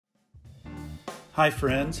Hi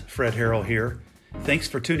friends, Fred Harrell here. Thanks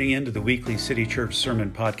for tuning in to the weekly City Church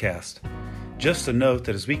Sermon Podcast. Just a note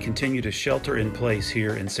that as we continue to shelter in place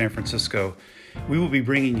here in San Francisco, we will be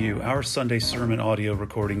bringing you our Sunday sermon audio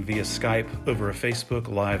recording via Skype over a Facebook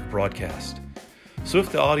Live broadcast. So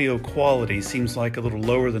if the audio quality seems like a little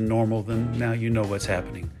lower than normal, then now you know what's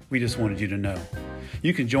happening. We just wanted you to know.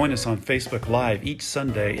 You can join us on Facebook Live each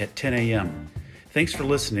Sunday at 10 a.m. Thanks for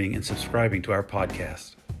listening and subscribing to our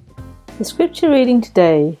podcast. The scripture reading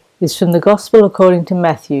today is from the Gospel according to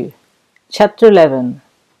Matthew, chapter 11,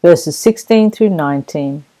 verses 16 through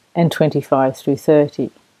 19 and 25 through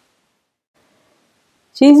 30.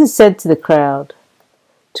 Jesus said to the crowd,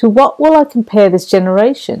 "To what will I compare this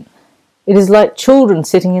generation? It is like children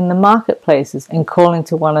sitting in the marketplaces and calling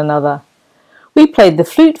to one another, 'We played the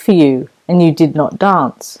flute for you, and you did not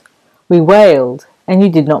dance. We wailed, and you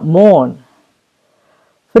did not mourn.'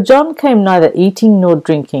 For John came neither eating nor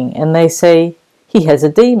drinking, and they say, 'He has a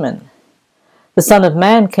demon.' The Son of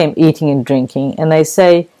Man came eating and drinking, and they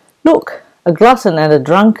say, 'Look, a glutton and a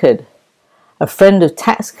drunkard, a friend of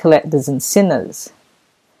tax collectors and sinners.'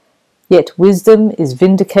 Yet wisdom is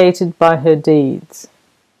vindicated by her deeds."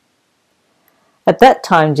 At that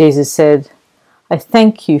time Jesus said, "I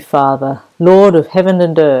thank you, Father, Lord of heaven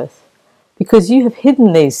and earth, because you have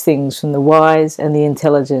hidden these things from the wise and the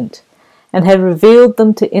intelligent, and have revealed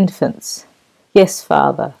them to infants. Yes,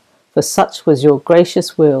 Father, for such was your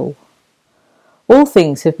gracious will. All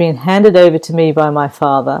things have been handed over to me by my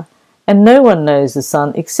Father, and no one knows the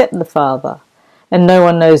Son except the Father, and no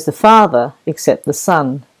one knows the Father except the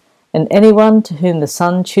Son, and anyone to whom the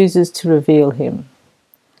Son chooses to reveal him.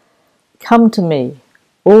 Come to me,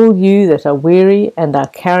 all you that are weary and are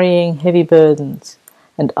carrying heavy burdens,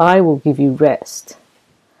 and I will give you rest.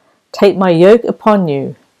 Take my yoke upon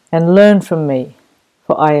you, and learn from me,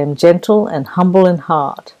 for I am gentle and humble in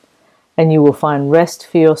heart, and you will find rest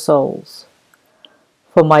for your souls.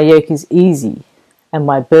 For my yoke is easy, and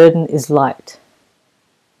my burden is light."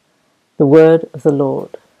 The word of the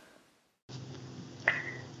Lord.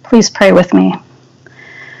 Please pray with me.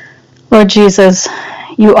 Lord Jesus,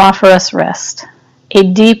 you offer us rest, a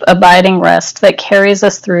deep, abiding rest that carries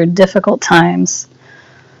us through difficult times.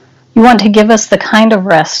 You want to give us the kind of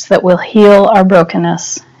rest that will heal our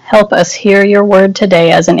brokenness. Help us hear your word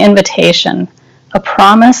today as an invitation, a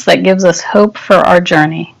promise that gives us hope for our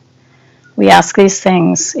journey. We ask these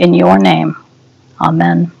things in your name.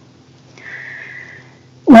 Amen.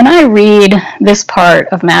 When I read this part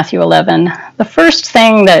of Matthew 11, the first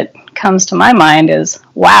thing that comes to my mind is,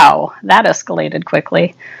 wow, that escalated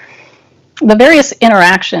quickly. The various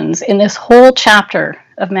interactions in this whole chapter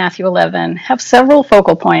of Matthew 11 have several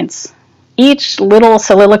focal points. Each little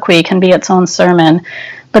soliloquy can be its own sermon,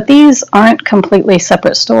 but these aren't completely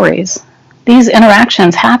separate stories. These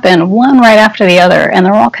interactions happen one right after the other, and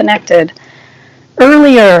they're all connected.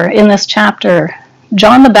 Earlier in this chapter,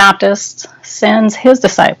 John the Baptist sends his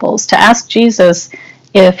disciples to ask Jesus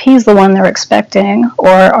if he's the one they're expecting, or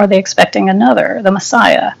are they expecting another, the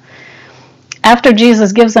Messiah. After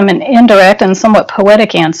Jesus gives them an indirect and somewhat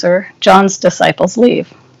poetic answer, John's disciples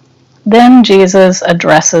leave. Then Jesus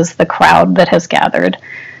addresses the crowd that has gathered.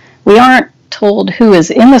 We aren't told who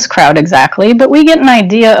is in this crowd exactly, but we get an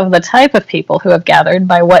idea of the type of people who have gathered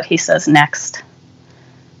by what he says next.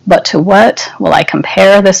 "But to what will I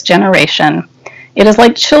compare this generation? It is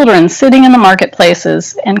like children sitting in the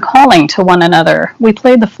marketplaces and calling to one another. 'We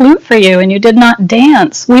played the flute for you, and you did not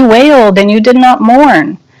dance. We wailed, and you did not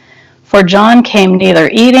mourn.' For John came neither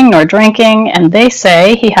eating nor drinking, and they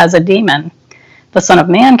say he has a demon. The Son of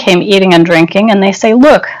Man came eating and drinking, and they say,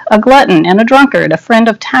 'Look, a glutton and a drunkard, a friend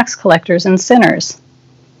of tax collectors and sinners.'"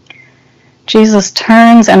 Jesus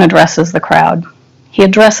turns and addresses the crowd. He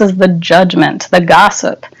addresses the judgment, the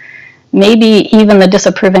gossip, maybe even the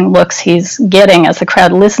disapproving looks he's getting as the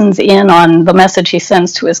crowd listens in on the message he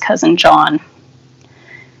sends to his cousin John.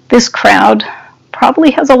 This crowd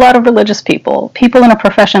probably has a lot of religious people in a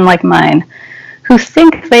profession like mine, who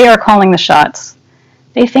think they are calling the shots.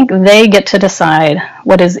 They think they get to decide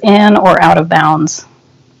what is in or out of bounds.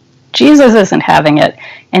 Jesus isn't having it,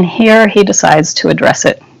 and here he decides to address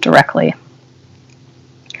it directly.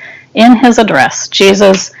 In his address,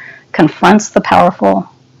 Jesus confronts the powerful,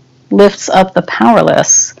 lifts up the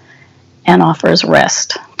powerless, and offers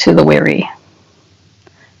rest to the weary.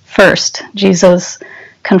 First, Jesus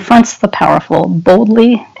confronts the powerful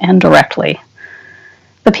boldly and directly.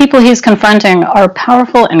 The people he's confronting are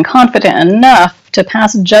powerful and confident enough to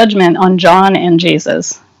pass judgment on John and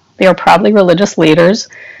Jesus. They are probably religious leaders,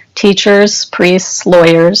 teachers, priests,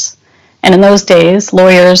 lawyers, and in those days,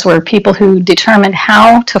 lawyers were people who determined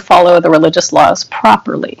how to follow the religious laws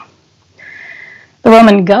properly. The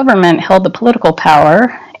Roman government held the political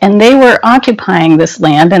power, and they were occupying this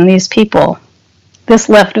land and these people. This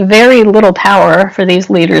left very little power for these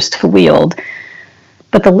leaders to wield,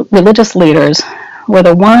 but the religious leaders were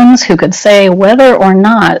the ones who could say whether or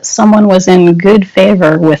not someone was in good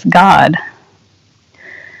favor with God.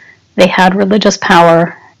 They had religious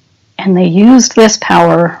power, and they used this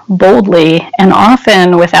power boldly and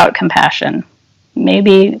often without compassion,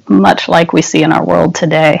 maybe much like we see in our world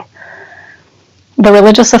today. The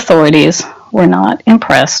religious authorities were not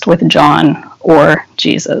impressed with John or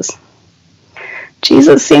Jesus.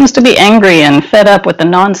 Jesus seems to be angry and fed up with the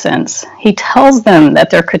nonsense. He tells them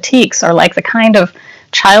that their critiques are like the kind of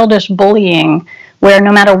childish bullying where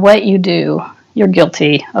no matter what you do, you're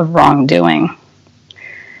guilty of wrongdoing.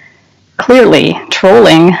 Clearly,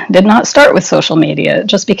 trolling did not start with social media, it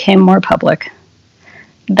just became more public.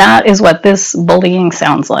 That is what this bullying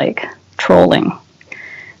sounds like, trolling.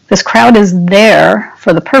 This crowd is there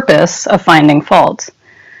for the purpose of finding fault,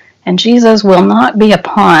 and Jesus will not be a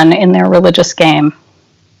pawn in their religious game.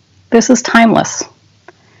 This is timeless.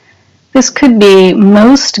 This could be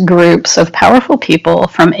most groups of powerful people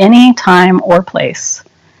from any time or place.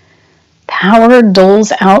 Power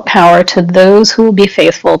doles out power to those who will be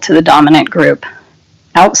faithful to the dominant group.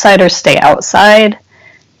 Outsiders stay outside.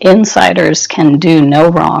 Insiders can do no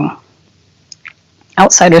wrong.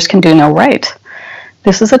 Outsiders can do no right.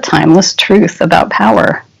 This is a timeless truth about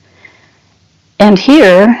power. And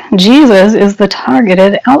here, Jesus is the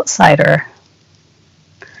targeted outsider.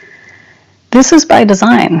 This is by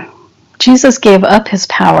design. Jesus gave up his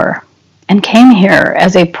power and came here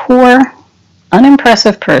as a poor,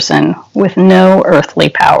 unimpressive person with no earthly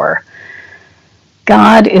power.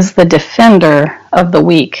 God is the defender of the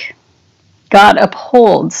weak. God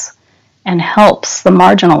upholds and helps the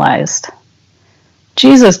marginalized.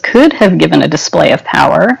 Jesus could have given a display of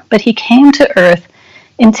power, but he came to earth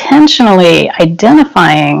intentionally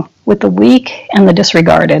identifying with the weak and the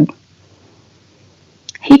disregarded.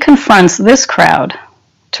 He confronts this crowd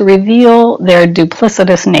to reveal their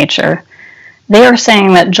duplicitous nature. They are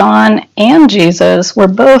saying that John and Jesus were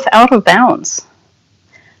both out of bounds.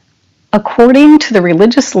 According to the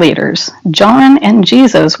religious leaders, John and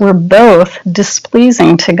Jesus were both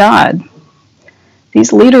displeasing to God.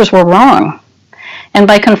 These leaders were wrong. And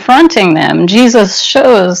by confronting them, Jesus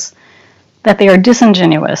shows that they are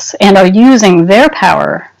disingenuous and are using their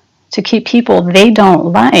power to keep people they don't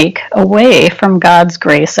like away from God's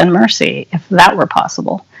grace and mercy, if that were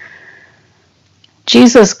possible.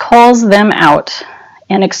 Jesus calls them out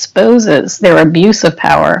and exposes their abuse of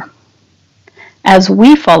power. As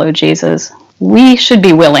we follow Jesus, we should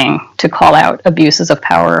be willing to call out abuses of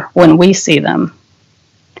power when we see them.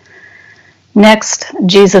 Next,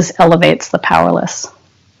 Jesus elevates the powerless.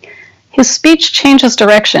 His speech changes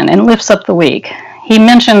direction and lifts up the weak. He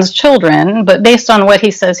mentions children, but based on what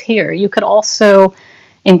he says here, you could also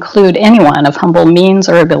include anyone of humble means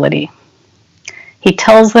or ability. He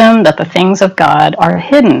tells them that the things of God are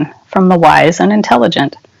hidden from the wise and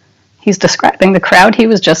intelligent. He's describing the crowd he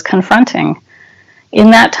was just confronting.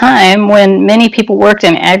 In that time, when many people worked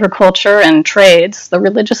in agriculture and trades, the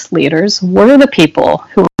religious leaders were the people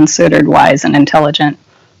who were considered wise and intelligent.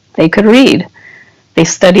 They could read. They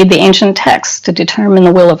studied the ancient texts to determine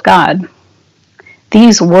the will of God.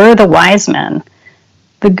 These were the wise men,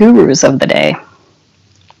 the gurus of the day.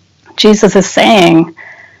 Jesus is saying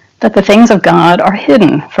that the things of God are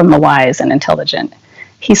hidden from the wise and intelligent.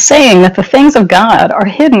 He's saying that the things of God are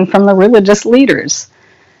hidden from the religious leaders.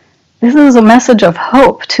 This is a message of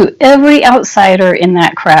hope to every outsider in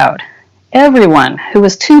that crowd, everyone who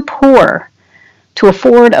was too poor to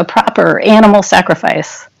afford a proper animal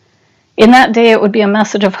sacrifice. In that day, it would be a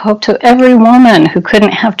message of hope to every woman who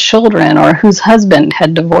couldn't have children or whose husband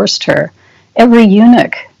had divorced her, every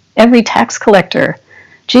eunuch, every tax collector.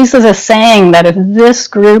 Jesus is saying that if this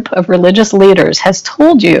group of religious leaders has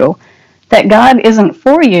told you that God isn't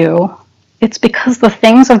for you, it's because the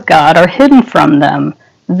things of God are hidden from them.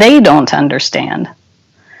 They don't understand.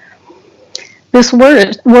 This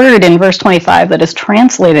word in verse 25 that is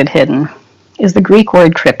translated hidden is the Greek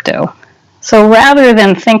word crypto. So rather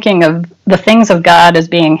than thinking of the things of God as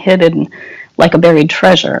being hidden like a buried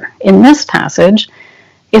treasure, in this passage,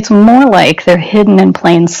 it's more like they're hidden in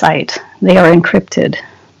plain sight. They are encrypted.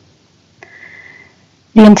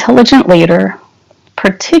 The intelligent leader,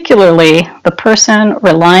 particularly the person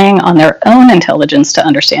relying on their own intelligence to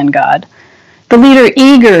understand God, the leader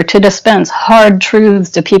eager to dispense hard truths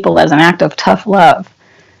to people as an act of tough love,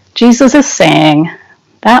 Jesus is saying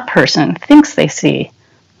that person thinks they see,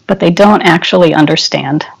 but they don't actually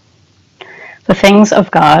understand. The things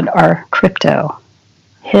of God are crypto,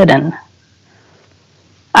 hidden.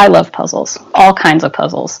 I love puzzles, all kinds of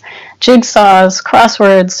puzzles. Jigsaws,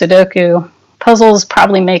 crosswords, Sudoku. Puzzles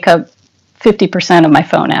probably make up 50% of my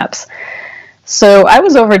phone apps. So I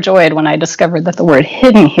was overjoyed when I discovered that the word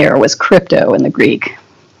hidden here was crypto in the Greek.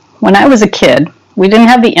 When I was a kid, we didn't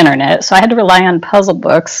have the internet, so I had to rely on puzzle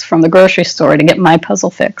books from the grocery store to get my puzzle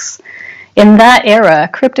fix. In that era,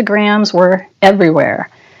 cryptograms were everywhere.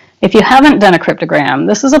 If you haven't done a cryptogram,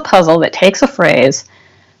 this is a puzzle that takes a phrase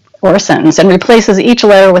or a sentence and replaces each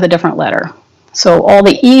letter with a different letter. So all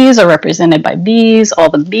the E's are represented by B's,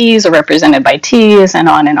 all the B's are represented by T's, and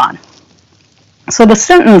on and on. So the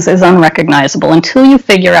sentence is unrecognizable until you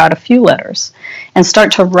figure out a few letters and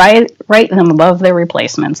start to write them above their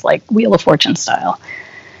replacements, like Wheel of Fortune style.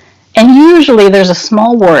 And usually there's a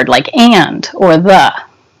small word like and or the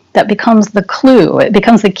that becomes the clue. It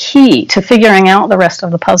becomes the key to figuring out the rest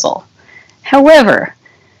of the puzzle. However,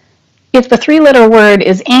 if the three-letter word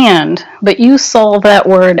is and, but you solve that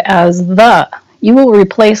word as the, you will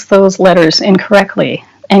replace those letters incorrectly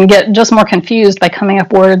and get just more confused by coming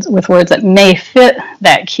up with words that may fit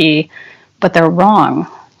that key, but they're wrong.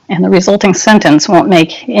 And the resulting sentence won't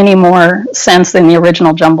make any more sense than the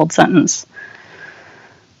original jumbled sentence.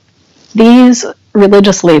 These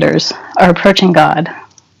religious leaders are approaching God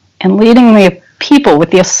and leading the people with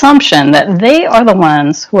the assumption that they are the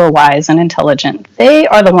ones who are wise and intelligent. They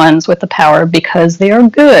are the ones with the power because they are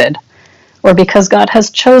good, or because God has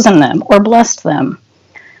chosen them or blessed them.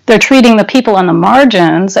 They're treating the people on the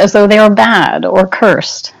margins as though they are bad or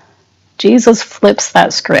cursed. Jesus flips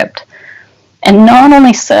that script and not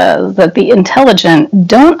only says that the intelligent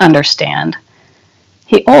don't understand,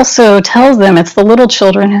 he also tells them it's the little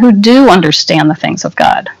children who do understand the things of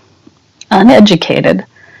God. Uneducated,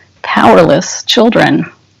 powerless children.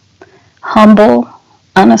 Humble,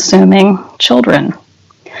 unassuming children.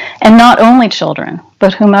 And not only children,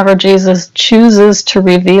 but whomever Jesus chooses to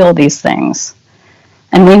reveal these things.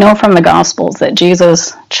 And we know from the Gospels that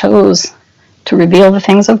Jesus chose to reveal the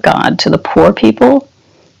things of God to the poor people,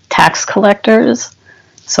 tax collectors,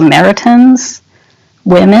 Samaritans,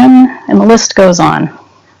 women, and the list goes on.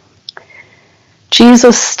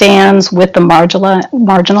 Jesus stands with the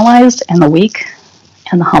marginalized and the weak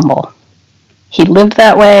and the humble. He lived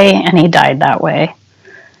that way and he died that way.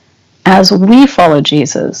 As we follow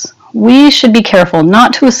Jesus, we should be careful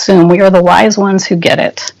not to assume we are the wise ones who get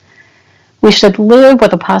it. We should live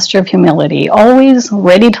with a posture of humility, always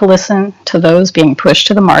ready to listen to those being pushed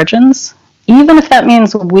to the margins, even if that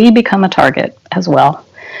means we become a target as well.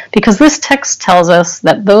 Because this text tells us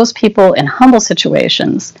that those people in humble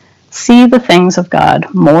situations see the things of God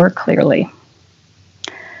more clearly.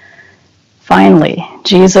 Finally,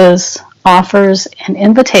 Jesus offers an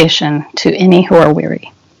invitation to any who are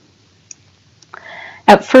weary.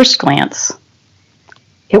 At first glance,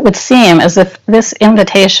 it would seem as if this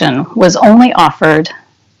invitation was only offered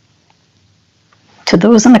to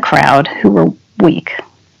those in the crowd who were weak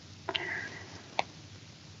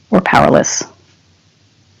or powerless,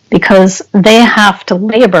 because they have to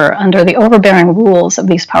labor under the overbearing rules of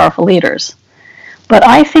these powerful leaders. But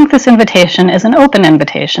I think this invitation is an open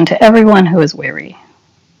invitation to everyone who is weary.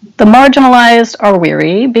 The marginalized are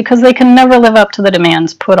weary because they can never live up to the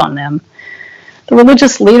demands put on them. The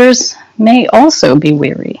religious leaders may also be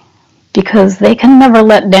weary because they can never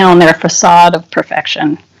let down their facade of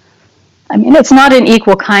perfection. I mean, it's not an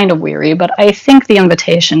equal kind of weary, but I think the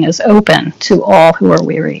invitation is open to all who are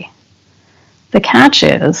weary. The catch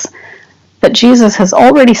is that Jesus has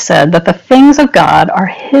already said that the things of God are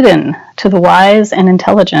hidden to the wise and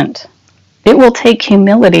intelligent. It will take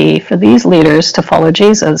humility for these leaders to follow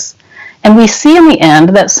Jesus. And we see in the end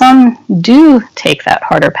that some do take that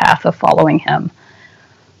harder path of following him.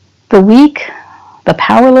 The weak, the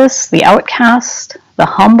powerless, the outcast, the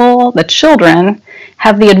humble, the children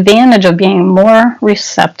have the advantage of being more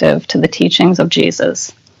receptive to the teachings of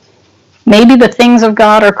Jesus. Maybe the things of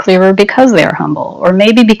God are clearer because they are humble, or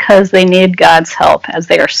maybe because they need God's help as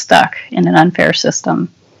they are stuck in an unfair system.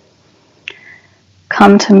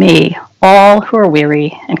 Come to me, all who are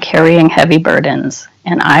weary and carrying heavy burdens,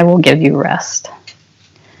 and I will give you rest.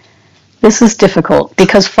 This is difficult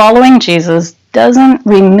because following Jesus doesn't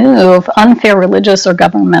remove unfair religious or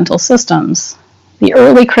governmental systems. The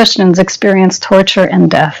early Christians experienced torture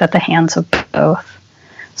and death at the hands of both.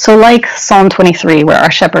 So like Psalm 23, where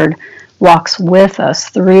our shepherd walks with us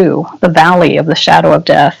through the valley of the shadow of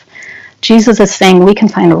death, Jesus is saying we can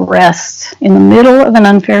find rest in the middle of an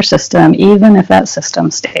unfair system, even if that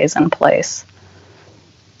system stays in place.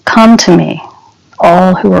 Come to me,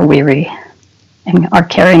 all who are weary and are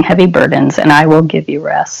carrying heavy burdens, and I will give you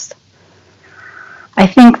rest. I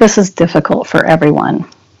think this is difficult for everyone.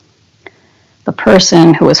 the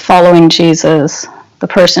person who is following Jesus, the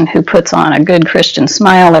person who puts on a good Christian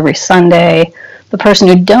smile every Sunday, the person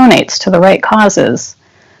who donates to the right causes,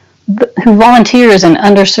 who volunteers in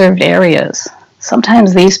underserved areas.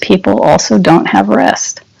 Sometimes these people also don't have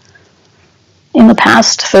rest. In the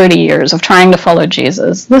past 30 years of trying to follow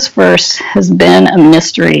Jesus, this verse has been a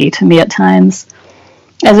mystery to me at times.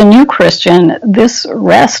 As a new Christian, this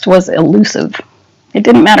rest was elusive. It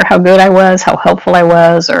didn't matter how good I was, how helpful I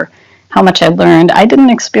was, or how much I learned. I didn't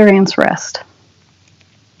experience rest.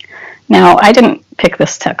 Now, I didn't pick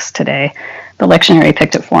this text today. The lectionary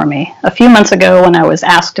picked it for me. A few months ago, when I was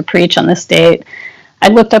asked to preach on this date, I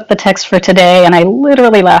looked up the text for today and I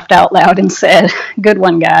literally laughed out loud and said, "Good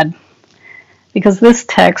one, God." Because this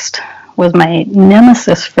text was my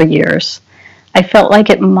nemesis for years. I felt like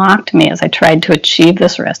it mocked me as I tried to achieve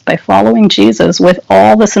this rest by following Jesus with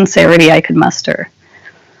all the sincerity I could muster.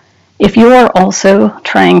 If you are also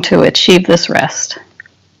trying to achieve this rest,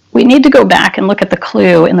 we need to go back and look at the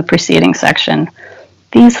clue in the preceding section.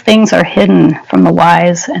 These things are hidden from the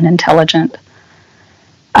wise and intelligent.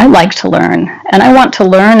 I like to learn, and I want to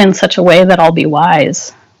learn in such a way that I'll be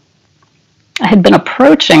wise. I had been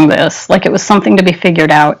approaching this like it was something to be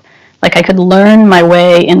figured out, like I could learn my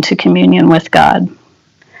way into communion with God.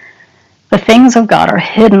 The things of God are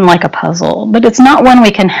hidden like a puzzle, but it's not one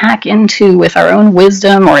we can hack into with our own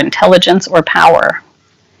wisdom or intelligence or power.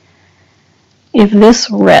 If this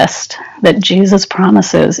rest that Jesus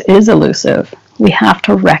promises is elusive, we have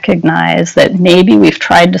to recognize that maybe we've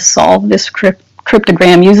tried to solve this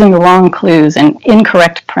cryptogram using the wrong clues and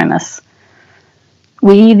incorrect premise.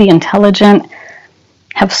 We, the intelligent,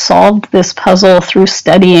 have solved this puzzle through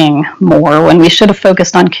studying more when we should have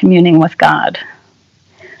focused on communing with God.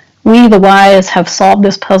 We, the wise, have solved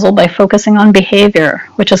this puzzle by focusing on behavior,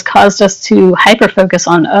 which has caused us to hyper-focus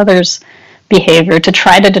on others' behavior to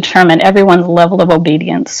try to determine everyone's level of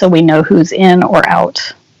obedience so we know who's in or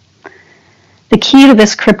out. The key to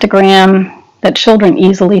this cryptogram that children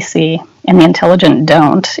easily see and the intelligent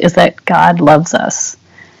don't is that God loves us.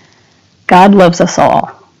 God loves us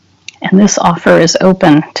all, and this offer is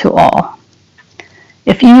open to all.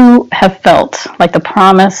 If you have felt like the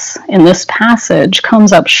promise in this passage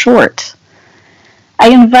comes up short, I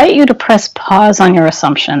invite you to press pause on your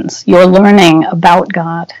assumptions, your learning about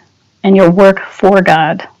God, and your work for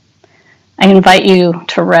God. I invite you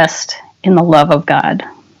to rest in the love of God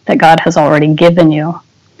that God has already given you.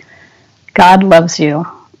 God loves you.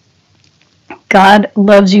 God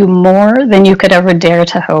loves you more than you could ever dare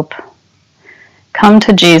to hope. Come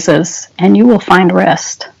to Jesus and you will find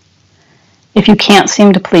rest. If you can't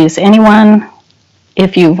seem to please anyone,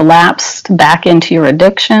 if you've lapsed back into your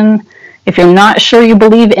addiction, if you're not sure you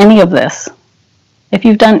believe any of this, if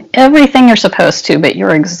you've done everything you're supposed to but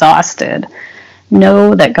you're exhausted,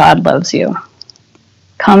 know that God loves you.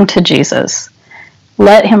 Come to Jesus.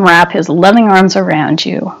 Let him wrap his loving arms around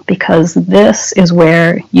you, because this is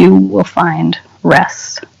where you will find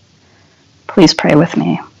rest. Please pray with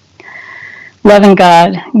me. Loving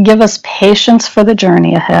God, give us patience for the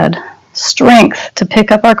journey ahead, strength to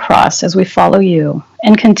pick up our cross as we follow you,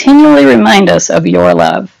 and continually remind us of your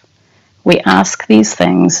love. We ask these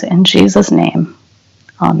things in Jesus' name.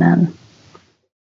 Amen.